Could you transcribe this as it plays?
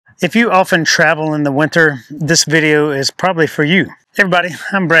If you often travel in the winter, this video is probably for you. Hey everybody,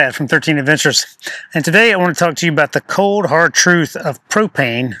 I'm Brad from 13 Adventures, and today I want to talk to you about the cold, hard truth of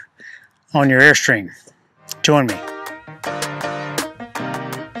propane on your Airstream. Join me.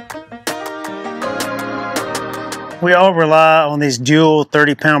 We all rely on these dual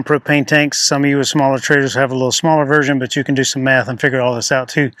 30-pound propane tanks. Some of you with smaller traders have a little smaller version, but you can do some math and figure all this out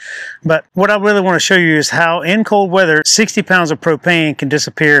too. But what I really want to show you is how in cold weather, 60 pounds of propane can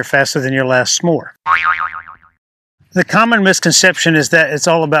disappear faster than your last s'more. The common misconception is that it's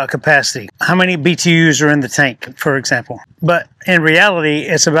all about capacity. How many BTUs are in the tank, for example. But in reality,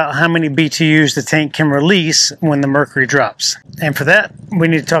 it's about how many BTUs the tank can release when the mercury drops. And for that, we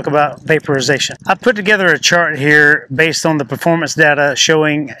need to talk about vaporization. I put together a chart here based on the performance data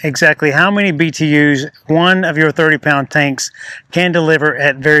showing exactly how many BTUs one of your 30-pound tanks can deliver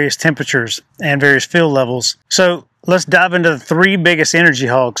at various temperatures and various fuel levels. So let's dive into the three biggest energy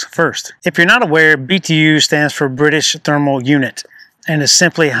hogs first. If you're not aware, BTU stands for British Thermal Unit and is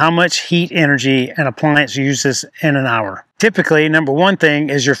simply how much heat energy an appliance uses in an hour. Typically, number one thing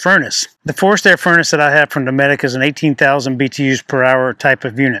is your furnace. The forced air furnace that I have from Dometic is an 18,000 BTUs per hour type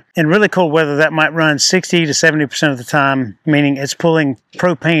of unit. In really cold weather, that might run 60 to 70% of the time, meaning it's pulling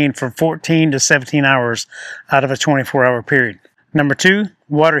propane for 14 to 17 hours out of a 24-hour period. Number two,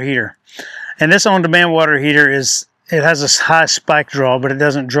 water heater. And this on-demand water heater it has a high spike draw, but it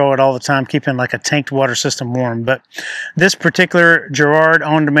doesn't draw it all the time, keeping like a tanked water system warm. But this particular Girard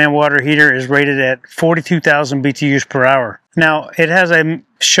on-demand water heater is rated at 42,000 BTUs per hour. Now, it has a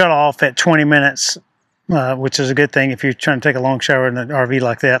shut off at 20 minutes, which is a good thing if you're trying to take a long shower in an RV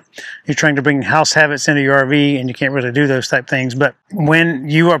like that. You're trying to bring house habits into your RV, and you can't really do those type things. But when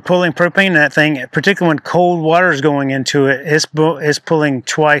you are pulling propane in that thing, particularly when cold water is going into it, it's pulling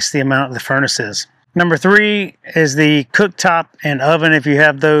twice the amount the furnace is. Number three is the cooktop and oven if you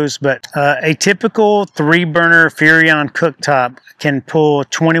have those, but a typical 3-burner Furrion cooktop can pull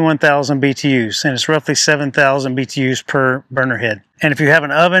 21,000 BTUs, and it's roughly 7,000 BTUs per burner head. And if you have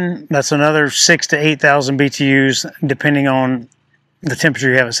an oven, that's another 6,000 to 8,000 BTUs depending on the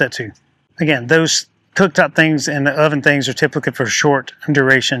temperature you have it set to. Again, those cooktop things and the oven things are typically for short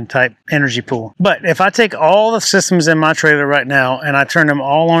duration type energy pool. But if I take all the systems in my trailer right now and I turn them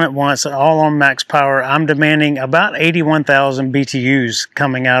all on at once, all on max power, I'm demanding about 81,000 BTUs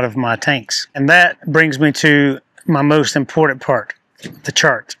coming out of my tanks. And that brings me to my most important part, the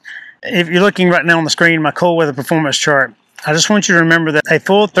chart. If you're looking right now on the screen, my cold weather performance chart, I just want you to remember that a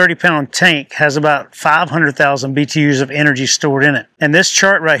full 30-pound tank has about 500,000 BTUs of energy stored in it. And this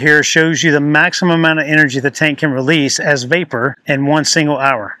chart right here shows you the maximum amount of energy the tank can release as vapor in one single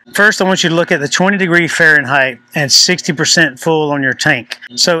hour. First, I want you to look at the 20-degree Fahrenheit and 60% full on your tank.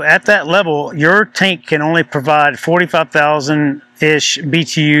 So at that level, your tank can only provide 45,000-ish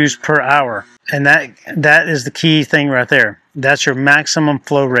BTUs per hour. And that is the key thing right there. That's your maximum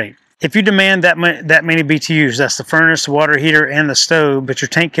flow rate. If you demand that many BTUs, that's the furnace, the water heater, and the stove, but your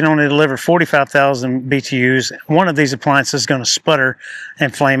tank can only deliver 45,000 BTUs, one of these appliances is going to sputter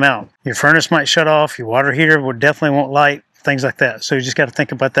and flame out. Your furnace might shut off, your water heater definitely won't light, things like that. So you just got to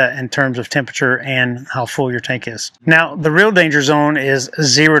think about that in terms of temperature and how full your tank is. Now, the real danger zone is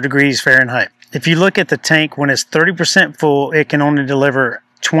 0 degrees Fahrenheit. If you look at the tank when it's 30% full, it can only deliver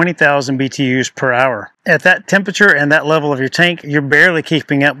 20,000 BTUs per hour. At that temperature and that level of your tank, you're barely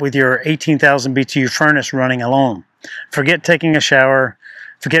keeping up with your 18,000 BTU furnace running alone. Forget taking a shower.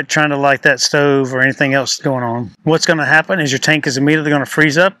 Forget trying to light that stove or anything else going on. What's going to happen is your tank is immediately going to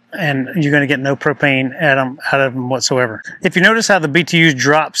freeze up and you're going to get no propane out of them whatsoever. If you notice how the BTUs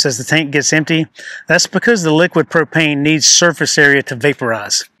drops as the tank gets empty, that's because the liquid propane needs surface area to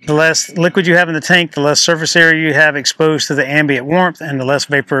vaporize. The less liquid you have in the tank, the less surface area you have exposed to the ambient warmth and the less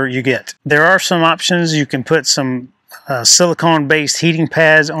vapor you get. There are some options. You can put some silicone-based heating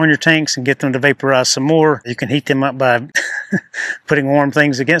pads on your tanks and get them to vaporize some more. You can heat them up by putting warm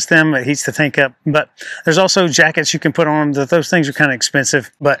things against them. It heats the tank up. But there's also jackets you can put on them. Those things are kind of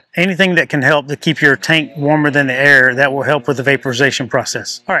expensive. But anything that can help to keep your tank warmer than the air, that will help with the vaporization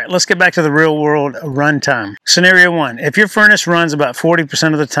process. All right, let's get back to the real world runtime. Scenario one, if your furnace runs about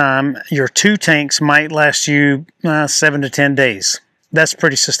 40% of the time, your 2 tanks might last you 7 to 10 days. That's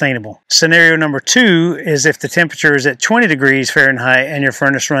pretty sustainable. Scenario number 2 is if the temperature is at 20 degrees Fahrenheit and your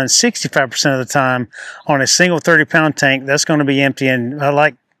furnace runs 65% of the time on a single 30-pound tank, that's going to be empty in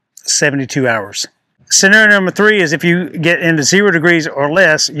like 72 hours. Scenario number 3 is if you get into 0 degrees or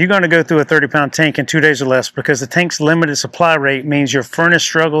less, you're going to go through a 30-pound tank in 2 days or less because the tank's limited supply rate means your furnace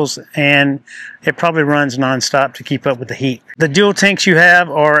struggles and it probably runs nonstop to keep up with the heat. The dual tanks you have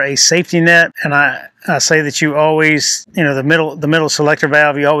are a safety net, and I I say that you always, the middle selector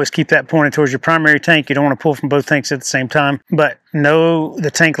valve, you always keep that pointed towards your primary tank. You don't want to pull from both tanks at the same time, but know the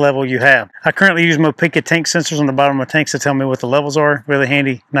tank level you have. I currently use Mopica tank sensors on the bottom of my tanks to tell me what the levels are. Really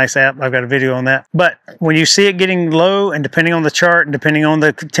handy, nice app. I've got a video on that. But when you see it getting low, and depending on the chart and depending on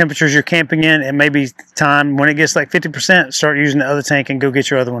the temperatures you're camping in, it may be time when it gets like 50%, start using the other tank and go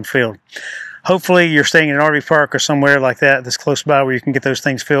get your other one filled. Hopefully you're staying in an RV park or somewhere like that that's close by where you can get those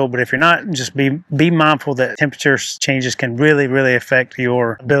things filled. But if you're not, just be mindful that temperature changes can really, really affect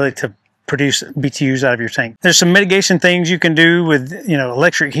your ability to produce BTUs out of your tank. There's some mitigation things you can do with,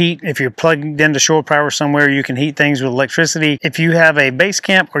 electric heat. If you're plugged into shore power somewhere, you can heat things with electricity. If you have a base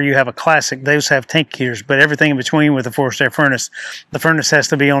camp or you have a classic, those have tank heaters, but everything in between with a forced air furnace, the furnace has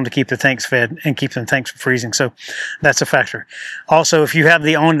to be on to keep the tanks fed and keep them tanks from freezing. So that's a factor. Also, if you have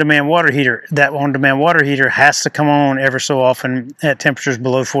the on-demand water heater, that on-demand water heater has to come on ever so often at temperatures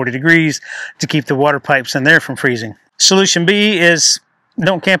below 40 degrees to keep the water pipes in there from freezing. Solution B is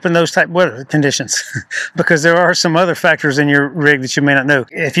don't camp in those type of weather conditions because there are some other factors in your rig that you may not know.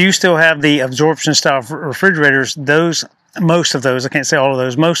 If you still have the absorption style refrigerators, most of those, I can't say all of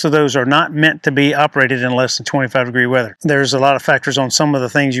those, most of those are not meant to be operated in less than 25 degree weather. There's a lot of factors on some of the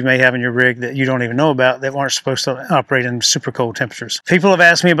things you may have in your rig that you don't even know about that aren't supposed to operate in super cold temperatures. People have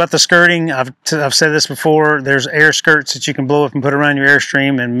asked me about the skirting. I've said this before. There's air skirts that you can blow up and put around your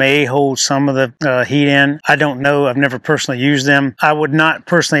Airstream and may hold some of the heat in. I don't know. I've never personally used them. I would not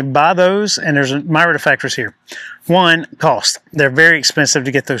personally buy those, and there's a myriad of factors here. One, cost. They're very expensive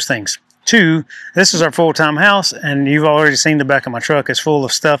to get those things. Two, this is our full-time house, and you've already seen the back of my truck is full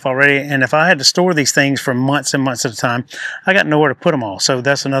of stuff already, and if I had to store these things for months and months at a time, I got nowhere to put them all, so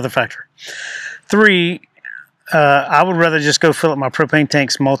that's another factor. Three, I would rather just go fill up my propane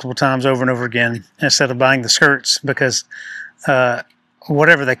tanks multiple times over and over again instead of buying the skirts, because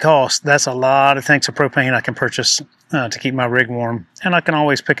whatever they cost, that's a lot of tanks of propane I can purchase to keep my rig warm, and I can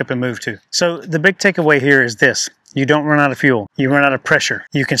always pick up and move to. So the big takeaway here is this. You don't run out of fuel. You run out of pressure.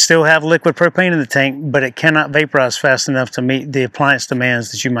 You can still have liquid propane in the tank, but it cannot vaporize fast enough to meet the appliance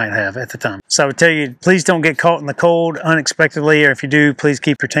demands that you might have at the time. So I would tell you, please don't get caught in the cold unexpectedly, or if you do, please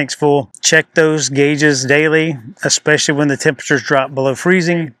keep your tanks full. Check those gauges daily, especially when the temperatures drop below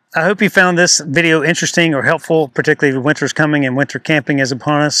freezing. I hope you found this video interesting or helpful, particularly if winter's coming and winter camping is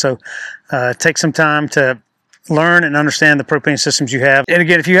upon us. So take some time to learn and understand the propane systems you have. And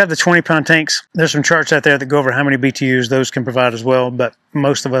again, if you have the 20-pound tanks, there's some charts out there that go over how many BTUs those can provide as well, but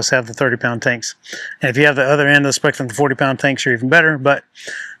most of us have the 30-pound tanks. And if you have the other end of the spectrum, the 40-pound tanks, are even better. But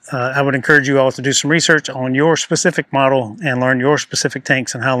I would encourage you all to do some research on your specific model and learn your specific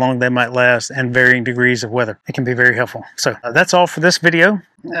tanks and how long they might last and varying degrees of weather. It can be very helpful. So that's all for this video.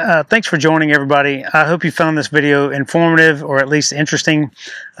 Thanks for joining, everybody. I hope you found this video informative or at least interesting.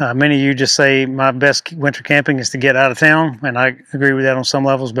 Many of you just say my best winter camping is to get out of town, and I agree with that on some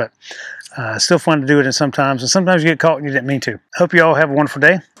levels, but still fun to do it sometimes, and sometimes you get caught and you didn't mean to. Hope you all have a wonderful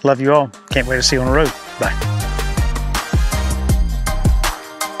day. Love you all. Can't wait to see you on the road. Bye.